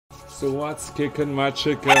So what's kicking my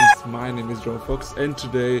chickens? My name is drawnfox and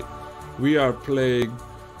today we are playing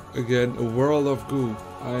again a World of Goo.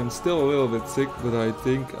 I am still a little bit sick, but I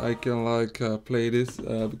think I can play this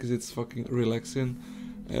because it's fucking relaxing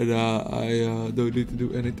and I don't need to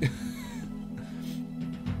do anything.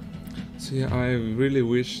 So yeah, I really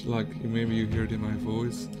wish maybe you heard in my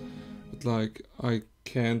voice, but I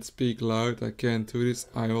can't speak loud, I can't do this.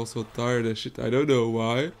 I'm also tired as shit, I don't know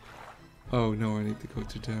why. Oh no, I need to go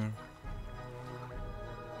to there.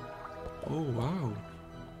 Oh wow.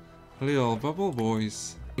 Little bubble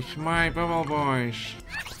boys. It's my bubble boys.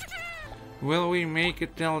 Will we make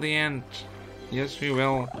it till the end? Yes we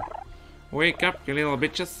will. Wake up, you little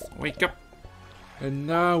bitches. Wake up. And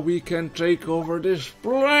now we can take over this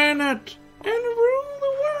planet and rule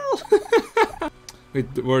the world.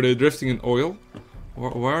 Wait, were they drifting in oil?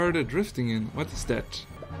 Where are they drifting in? What is that?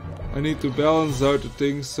 I need to balance out the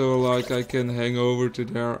things so I can hang over to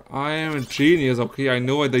there. I am a genius, okay? I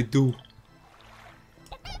know what I do.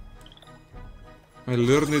 I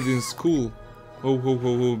learned it in school. Oh, ho,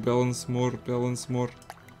 ho, ho. Balance more, balance more.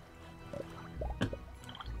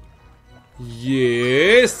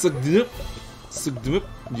 Yes! Suck them up. Suck them up.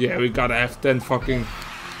 Yeah, we gotta have 10 fucking...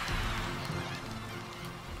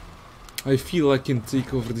 I feel I can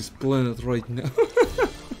take over this planet right now.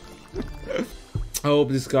 I hope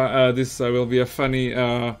this will be a funny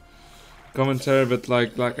commentary, but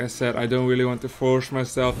like I said, I don't really want to force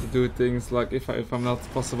myself to do things if I'm not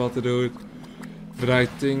possible to do it. But I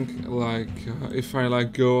think if I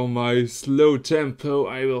go on my slow tempo,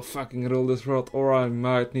 I will fucking rule this world, or I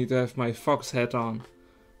might need to have my fox hat on.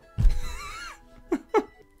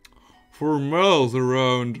 For miles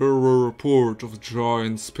around there were reports of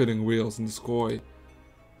giant spinning wheels in the sky.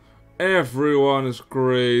 Everyone is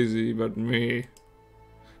crazy but me.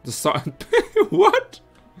 The sign. What?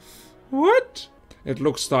 What? It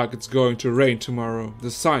looks like it's going to rain tomorrow.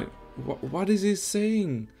 The sign. What is he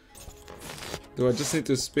saying? Do I just need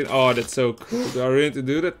to spin? Oh, that's so cool. Do I really need to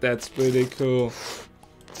do that? That's pretty cool.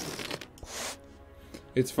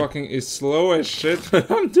 It's slow as shit, but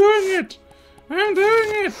I'm doing it. I'm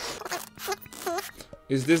doing it.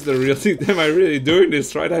 Is this the real thing? Am I really doing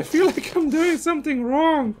this right? I feel like I'm doing something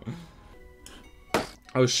wrong.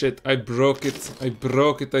 Oh shit, I broke it. I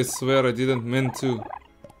broke it, I swear I didn't mean to.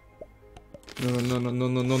 No, no, no, no,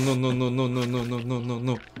 no, no, no, no, no, no, no, no, no, no,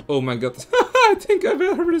 no. Oh my god. I think I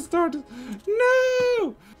better restart it.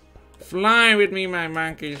 No! Fly with me, my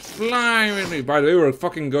monkeys. Fly with me. By the way, we're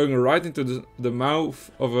fucking going right into the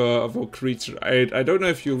mouth of a creature. I don't know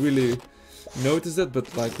if you really noticed it,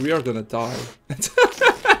 but we are gonna die.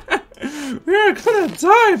 We are gonna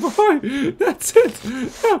die, boy! That's it!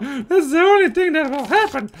 That's the only thing that will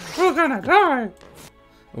happen! We're gonna die!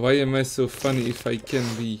 Why am I so funny if I can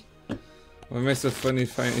be? Why am I so funny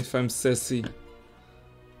if I'm sassy?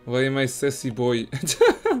 Why am I sassy boy?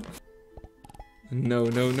 No,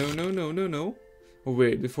 no, no, no, no, no, no.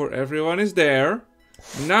 Wait, before everyone is there.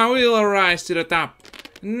 Now we'll rise to the top.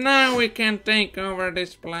 Now we can take over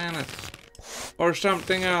this planet. Or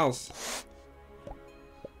something else.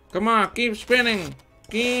 Come on, keep spinning.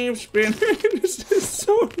 Keep spinning. This is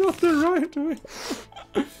so not the right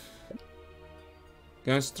way.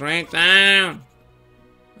 Go straight down.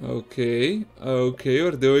 Okay, okay,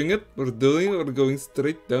 we're doing it. We're going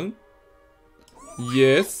straight down.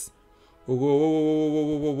 Yes. Whoa, whoa, whoa,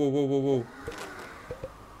 whoa, whoa, whoa, whoa, whoa, whoa.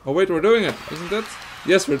 Oh wait, we're doing it, isn't that?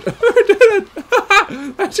 Yes, we did it.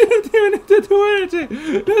 I didn't even need to do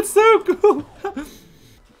anything. That's so cool.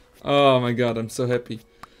 Oh my god, I'm so happy.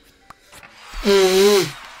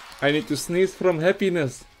 I need to sneeze from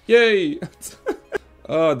happiness. Yay!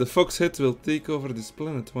 Oh, the fox head will take over this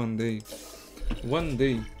planet one day. One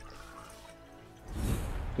day.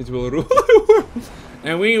 It will rule the world.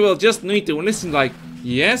 And we will just need to listen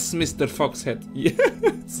yes, Mr. Foxhead.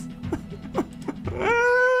 Yes!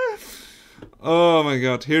 Oh my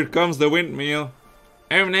god, here comes the windmill.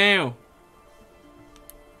 Oh no!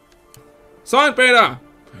 Sign, Peter!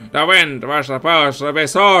 The wind was supposed to be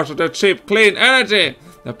source of the cheap, clean energy,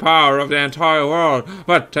 the power of the entire world,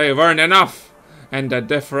 but they weren't enough, and the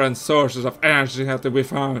different sources of energy had to be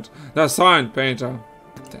found. The sign, painter.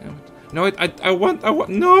 Damn it! No, I want.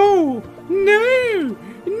 No, no,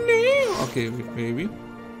 no. Okay, wait,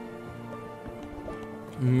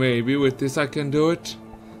 maybe with this I can do it.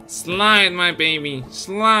 Slide, my baby,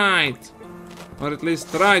 slide, or at least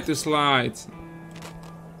try to slide.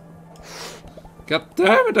 God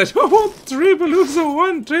damn it, I don't want 3 balloons on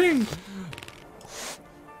one thing!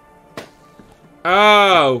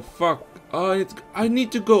 Oh, fuck. Oh, I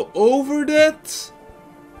need to go over that?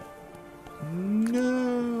 No,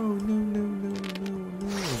 no, no, no, no,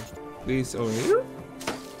 no. Please, over here.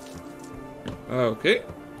 Okay.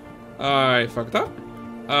 I fucked up.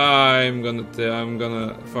 I'm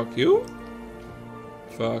gonna fuck you.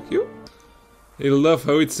 Fuck you. I love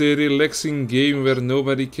how it's a relaxing game where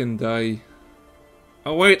nobody can die.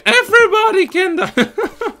 Oh wait, everybody can die!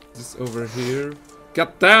 This over here.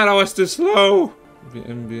 God damn, I was too slow!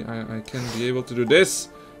 I can be able to do this.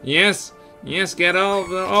 Yes! Yes, get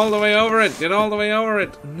all the way over it! Get all the way over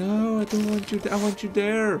it! No, I don't want you, I want you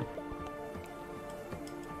there!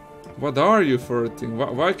 What are you for a thing?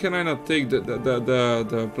 Why can I not take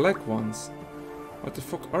the black ones? What the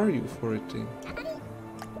fuck are you for a thing?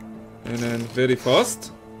 And then very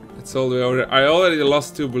fast. It's all the way over there. I already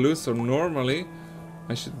lost 2 balloons, so normally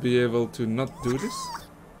I should be able to not do this.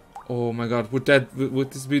 Oh my god, would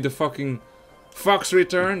this be the fucking fox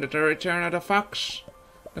return? The return of the fox?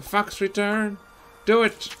 The fox return? Do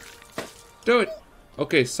it! Do it!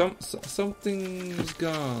 Okay, something is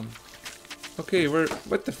gone. Okay,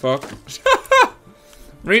 what the fuck?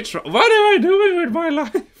 What am I doing with my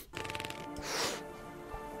life?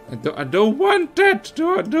 I don't want that.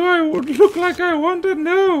 Do I look like I want it?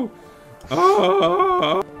 No.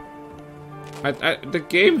 Oh. The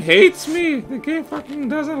game hates me. The game fucking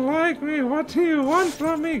doesn't like me. What do you want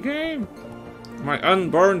from me, game? My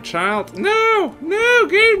unborn child. No, no,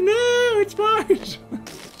 game, no. It's mine.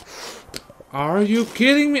 Are you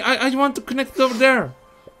kidding me? I want to connect it over there.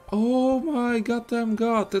 Oh my goddamn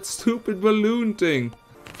god, that stupid balloon thing.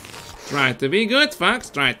 Try to be good, Fox.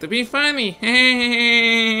 Try to be funny.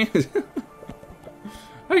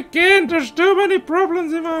 I can't. There's too many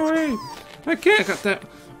problems in my way. I can't. Goddamn.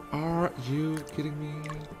 Are you kidding me?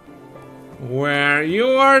 Where you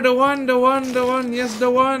are the one. Yes,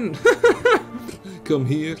 the one. Come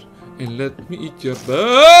here and let me eat your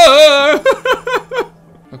butt.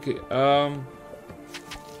 Okay.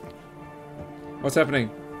 What's happening?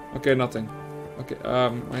 Okay, nothing. Okay. I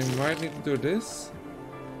might need to do this.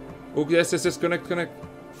 Oh, yes, connect.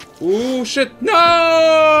 Oh, shit,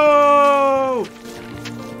 no!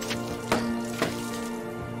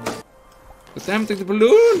 Attempting the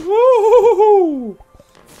balloon! Woo!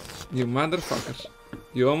 You motherfuckers.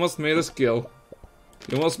 You almost made us kill.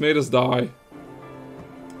 You almost made us die.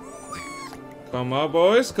 Come on,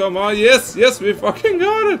 boys, come on. Yes, we fucking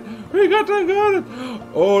got it! We got it!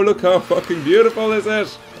 Oh, look how fucking beautiful this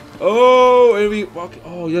is! Oh, and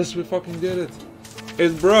oh, yes, we fucking did it.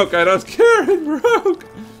 It broke, I don't care, it broke!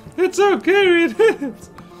 It's okay, we did it!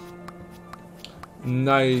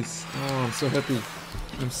 Nice. Oh, I'm so happy.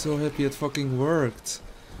 I'm so happy it fucking worked.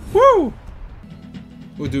 Woo!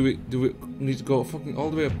 Oh, do we need to go fucking all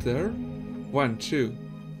the way up there? 1, 2,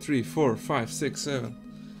 3, 4, 5, 6, 7.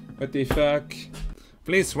 What the fuck?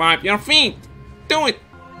 Please swipe your feet! Do it!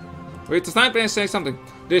 Wait, the sniper is saying something.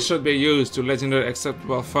 This should be used to legendary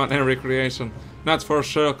acceptable fun and recreation. Not for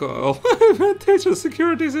circle advantageous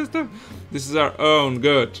security system. This is our own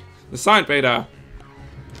good. The sign beta.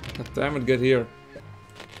 God damn it, get here.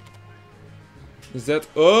 Is that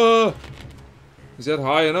is that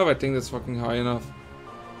high enough? I think that's fucking high enough.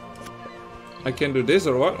 I can do this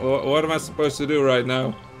or what? What am I supposed to do right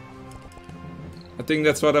now? I think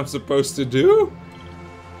that's what I'm supposed to do?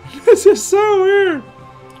 This is so weird.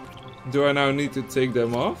 Do I now need to take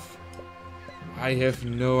them off? I have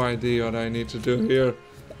no idea what I need to do here.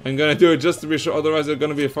 I'm gonna do it just to be sure, otherwise there's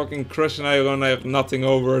gonna be a fucking crush and I'm gonna have nothing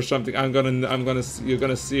over or something. You're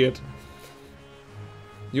gonna see it.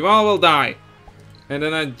 You all will die. And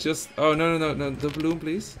then I just, oh no, the balloon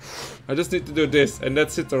please. I just need to do this and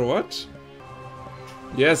that's it or what?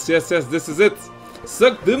 Yes, this is it.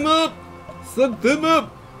 Suck them up! Suck them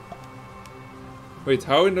up! Wait,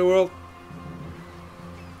 how in the world?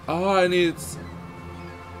 Oh, I need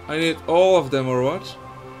all of them or what?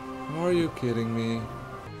 Are you kidding me?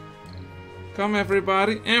 Come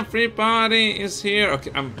everybody, everybody is here.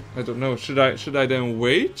 Okay, I don't know. Should I then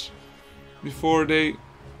wait before they?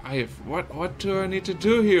 What do I need to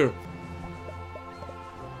do here?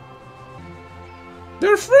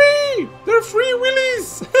 They're free! They're free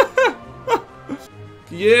willies!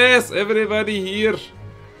 Yes, everybody here.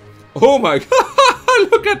 Oh my god!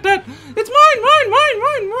 Look at that! It's mine!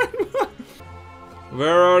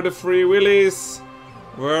 Where are the free willies?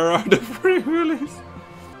 Where are the free willies?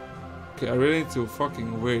 Okay, I really need to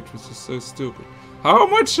fucking wait, which is so stupid. How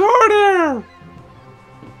much are there?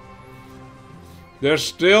 There's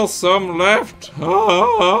still some left.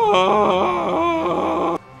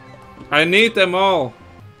 I need them all.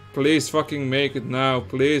 Please fucking make it now.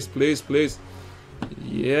 Please.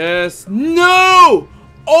 Yes. No!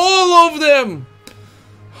 All of them!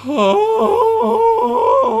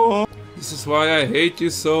 This is why I hate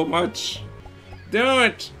you so much. Do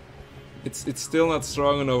it! It's still not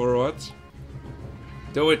strong in Overwatch.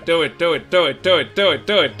 Do it, do it, do it, do it, do it, do it,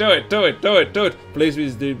 do it, do it, do it, do it, do it. Please be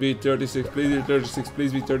 36, please be 36,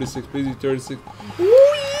 please be 36, please be 36.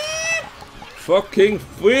 Fucking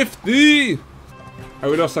 50! I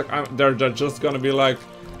would have like, they're just gonna be like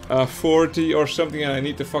 40 or something, and I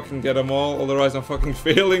need to fucking get them all, otherwise I'm fucking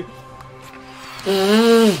failing.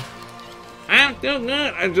 I'm too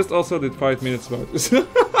good! I just also did 5 minutes about this. You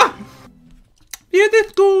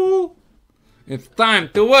did cool! It's time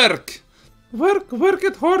to work! Work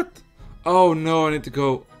it hard! Oh no, I need to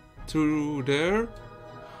go through there.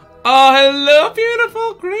 Oh, hello,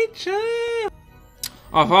 beautiful creature!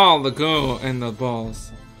 Of all the goo and the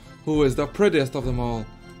balls, who is the prettiest of them all?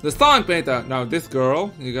 The Sonic Beta! Now this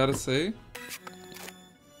girl, you gotta say.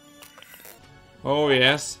 Oh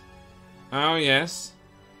yes. Oh yes.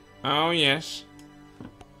 Oh yes.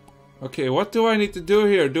 Okay, what do I need to do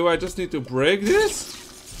here? Do I just need to break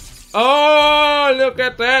this? Oh, look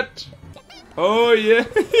at that! Oh yeah!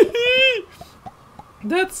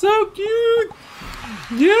 That's so cute!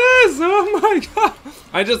 Yes! Oh my god!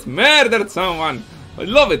 I just murdered someone! I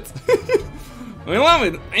love it! I love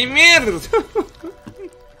it! I murdered!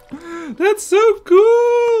 That's so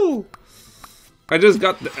cool! I just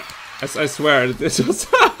got the... I swear, this was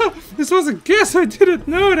this was a guess. I didn't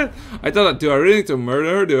know that. I thought, do I really need to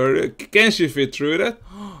murder her? Can she fit through that?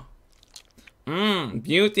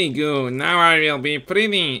 Beauty goo. Now I will be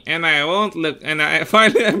pretty, and I won't look. And I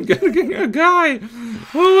finally am getting a guy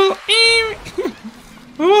who will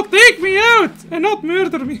who will take me out and not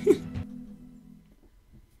murder me.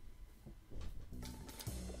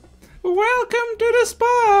 Welcome to the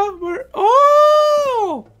spa. Where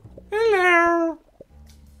hello.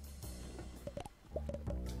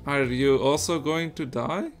 Are you also going to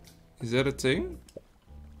die? Is that a thing?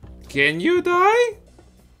 Can you die?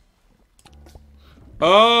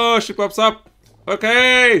 Oh, she pops up.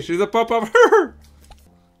 Okay, she's a pop-up.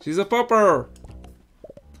 She's a popper.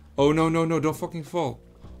 Oh, no, no, no, don't fucking fall.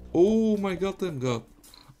 Oh my goddamn god.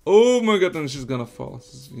 Oh my god, and she's gonna fall.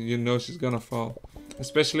 You know she's gonna fall.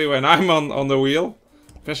 Especially when I'm on the wheel.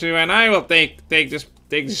 Especially when I will take the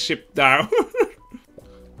ship down.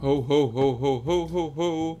 Ho ho ho ho ho ho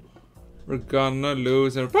ho. We're gonna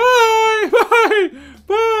lose her. Bye! Bye!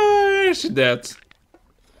 Bye! She's dead.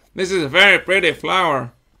 This is a very pretty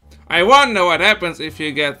flower. I wonder what happens if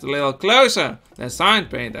you get a little closer. The sign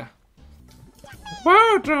painter.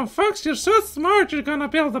 Wow, drawnfox, you're so smart. You're gonna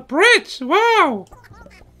build a bridge. Wow!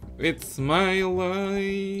 It's my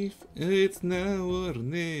life. It's now or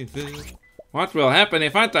never. What will happen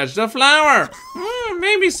if I touch the flower?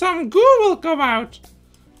 Maybe some goo will come out.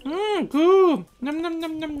 Goo. Nom nom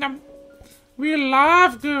nom nom nom. We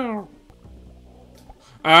love goo.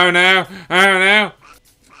 Oh no. Oh no.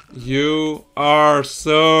 You are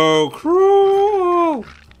so cruel.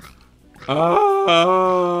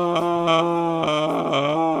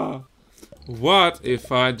 What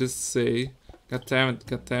if I just say, God damn it,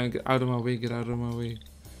 get out of my way, get out of my way.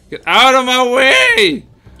 Get out of my way!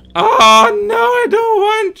 Oh no, I don't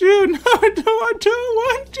want you! No, I don't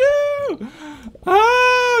want you!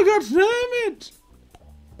 Oh, god damn it!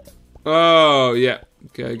 Oh, yeah.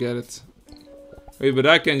 Okay, I get it. Wait, but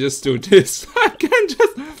I can just do this. I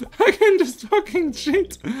can just fucking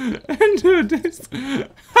cheat and do this.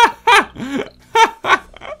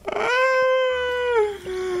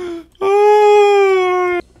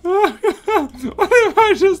 What if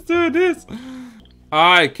I just do this?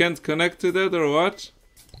 I can't connect to that or what?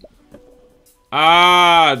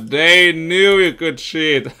 They knew you could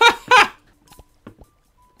cheat.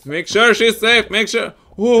 Make sure she's safe. Make sure.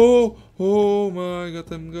 Oh my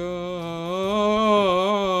goddamn god.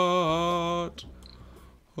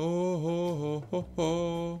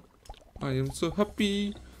 Oh. I am so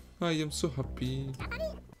happy. I am so happy.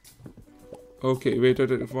 Okay, wait.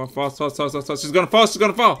 Fast. She's gonna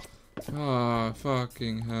fall. Ah,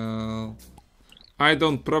 fucking hell. I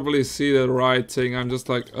don't probably see the right thing. I'm just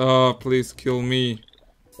like, oh, please kill me.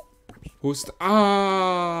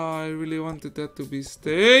 I really wanted that to be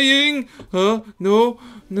staying. Huh? No.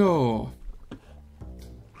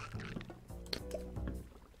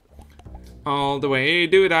 All the way,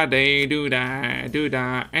 do da day, do da,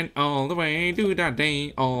 and all the way, do da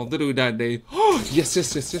day, all the do da day. Oh, yes, and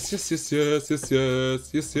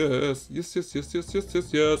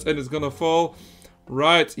it's gonna fall.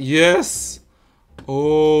 Right, yes.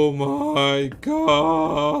 Oh my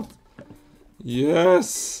god.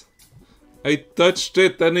 Yes. I touched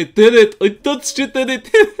it and it did it. I touched it and it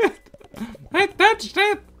did it. I touched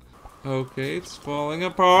it. Okay, it's falling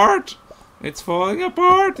apart. It's falling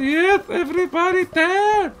apart. Yes, everybody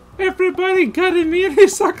there. Everybody got immediately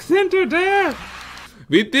sucked into there.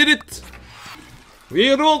 We did it.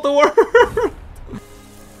 We ruled the world.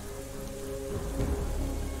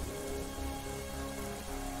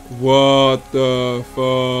 What the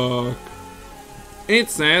fuck? It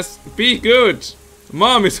says, be good.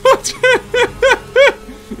 Mom is watching.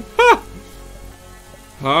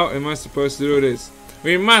 How am I supposed to do this?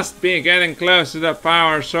 We must be getting close to the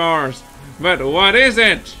power source. But what is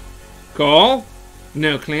it? Coal?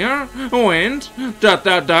 Nuclear? Wind? Dot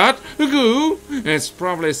dot dot? Goo? It's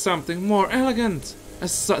probably something more elegant.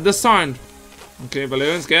 The sound. Okay,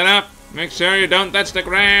 balloons, get up. Make sure you don't touch the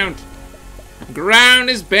ground. Ground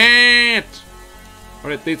is bad.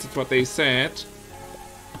 Or at least that's what they said.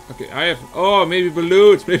 Okay, I have... Oh, maybe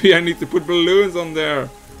balloons. Maybe I need to put balloons on there.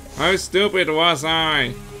 How stupid was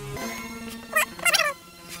I?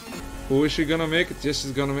 Oh, is she gonna make it? Yes,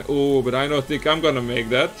 she's gonna make... Oh, but I don't think I'm gonna make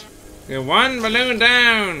that. Okay, one balloon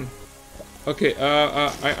down. Okay,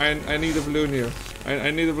 I need a balloon here.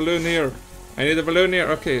 I need a balloon here. I need a balloon here.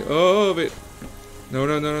 Okay. Oh, wait. No.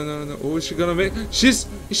 Oh, is she gonna make... Is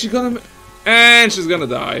she gonna make... And she's gonna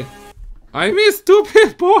die. I'm a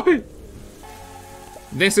stupid boy.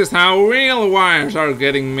 This is how real wires are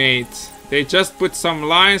getting made. They just put some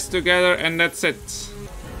lines together and that's it.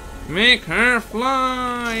 Make her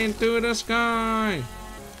fly into the sky.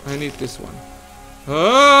 I need this one.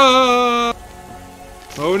 Oh,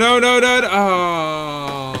 oh no.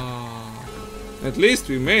 Oh. At least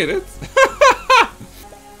we made it.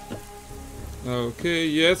 Okay,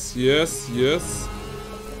 yes.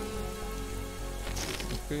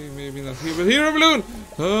 Okay, maybe not here, but here a balloon.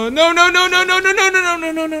 No.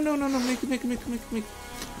 Make it.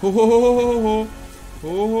 Oh.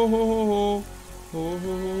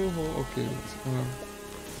 Okay.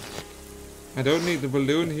 I don't need the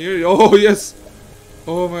balloon here. Oh yes.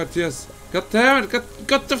 Oh my yes. God damn it.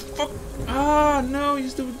 Got the fuck. Ah no, you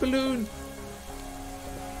stupid balloon.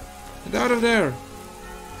 Get out of there.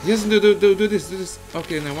 Yes, do this.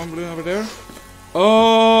 Okay, now one balloon over there.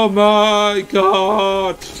 Oh my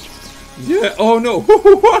god. Yeah. Oh no.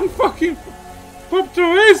 One fucking popped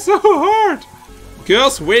away so hard.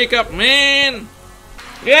 Girls, wake up, man.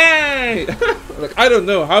 Yay! Like, I don't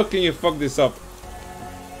know. How can you fuck this up?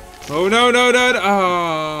 Oh no.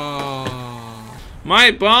 Ah,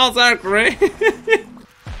 my balls are great.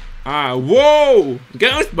 Ah, whoa!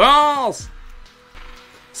 Ghost balls!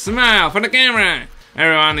 Smile for the camera.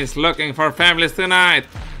 Everyone is looking for families tonight.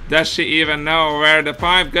 Does she even know where the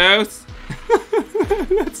pipe goes?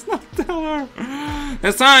 Let's not tell her.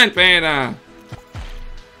 A sign, Peter.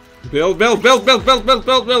 Build like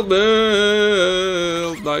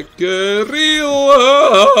a real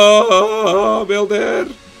builder.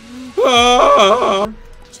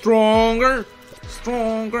 Stronger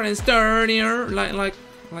and sturdier, like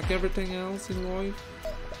everything else in life.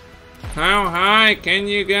 How high can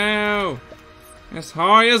you go? As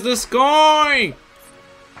high as the sky.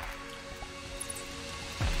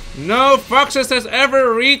 No foxes has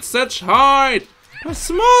ever reached such height. A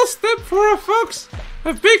small step for a fox.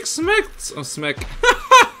 A big smack. Oh, smack.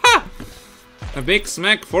 A big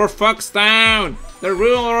smack for Foxtown, the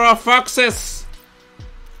ruler of foxes.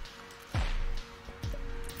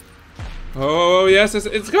 Oh, yes, it's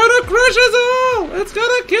gonna crush us all. It's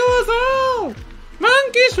gonna kill us all.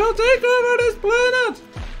 Monkeys will take over this planet.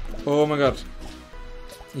 Oh my god.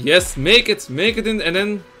 Yes, make it in, and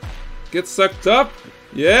then get sucked up.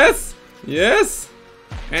 Yes.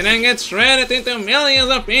 And then get shredded into millions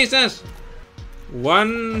of pieces.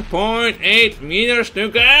 1.8 meters to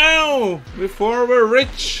go before we're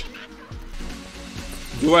rich.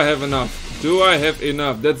 Do I have enough?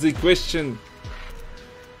 That's the question.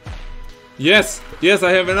 Yes,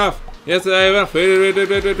 I have enough. Wait.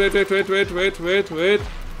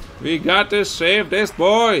 We got to save this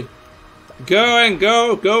boy. Go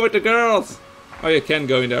with the girls. Oh, you can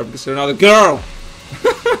go in there because you're not a girl.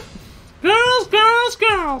 Girls.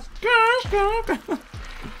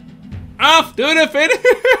 Off to the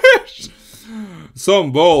finish!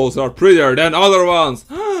 Some balls are prettier than other ones.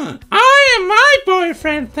 My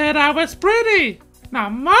boyfriend said I was pretty. Now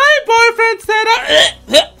my boyfriend said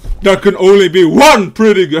there can only be one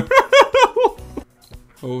pretty girl.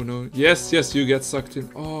 Oh no. Yes, you get sucked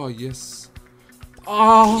in. Oh, yes.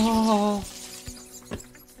 Oh.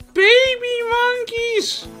 Baby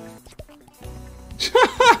monkeys.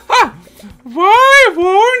 Why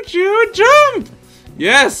won't you jump?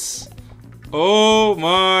 Yes. Oh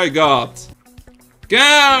my god.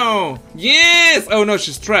 Go! Yes! Oh no,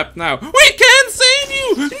 she's trapped now. We can't save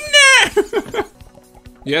you! No!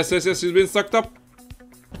 Yes, she's been sucked up.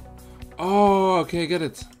 Oh, okay, get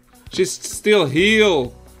it. She's still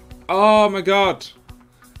healed. Oh my god.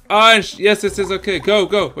 Oh, yes, this is okay. Go,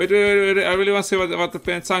 go. Wait. I really want to see what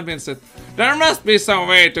the sign being said. There must be some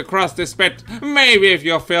way to cross this pit. Maybe if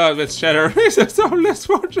you're filled with shadow races or less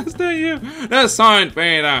fortress than you. The sign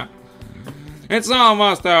beta. It's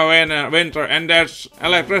almost winter and there's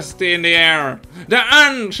electricity in the air. The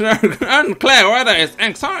unclear weather is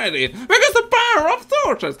anxiety because the power of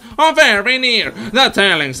torches are very near. The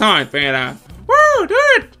tailing sign beta. Woo! Do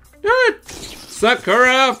it! Do it! Suck her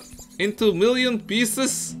up into million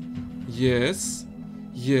pieces. Yes.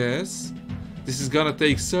 Yes. This is gonna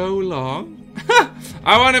take so long.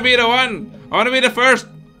 I wanna be the one. I wanna be the first.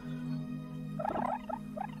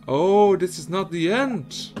 Oh, this is not the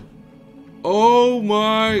end. Oh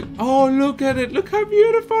my. Oh, look at it. Look how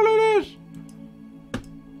beautiful it is.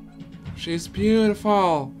 She's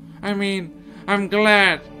beautiful. I mean, I'm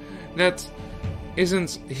glad that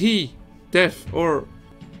isn't he deaf or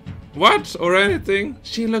what or anything.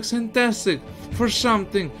 She looks fantastic for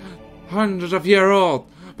something hundreds of years old.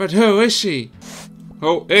 But who is she?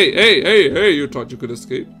 Oh, hey, you thought you could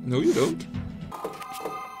escape? No, you don't.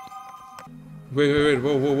 Wait,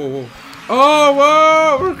 whoa. Oh,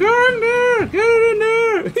 whoa, we're going there! Get it in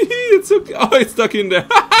there! It's okay. Oh, it's stuck in there.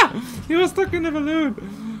 He was stuck in the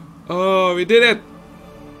balloon. Oh, we did it.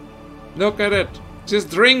 Look at it. Just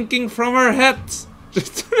drinking from her head.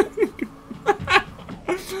 Just drinking.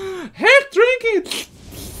 Head drinking!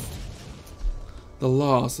 The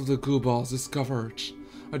loss of the goo balls discovered.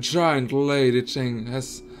 A giant lady thing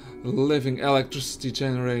has a living electricity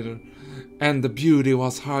generator. And the beauty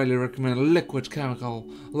was highly recommended liquid chemical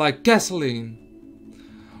like gasoline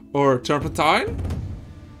or turpentine.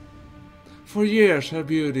 For years her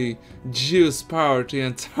beauty juiced power to the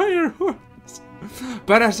entire world.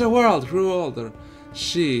 But as the world grew older,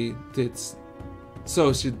 she did.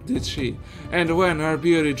 And when her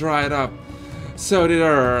beauty dried up, so did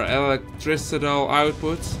her electrical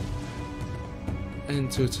output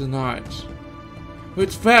into tonight.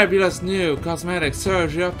 With fabulous new cosmetic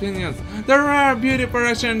surgery opinions, the rare beauty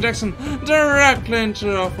correction injection directly into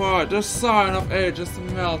the void, the sign of age just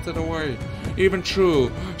melted away. Even true,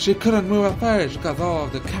 she couldn't move a page because all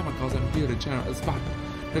of the chemicals and beauty generators, but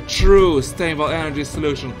the true stable energy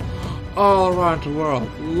solution all around the world,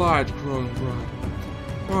 light growing brighter.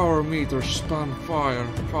 Power meters spun fire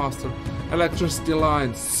faster, electricity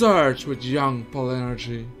lines surged with young pull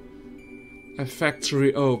energy. A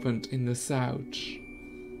factory opened in the south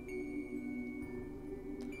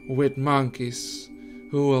with monkeys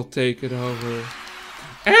who will take it over.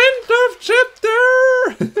 End of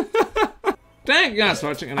chapter! Thank you guys for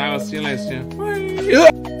watching and I will see you later.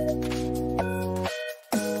 Bye!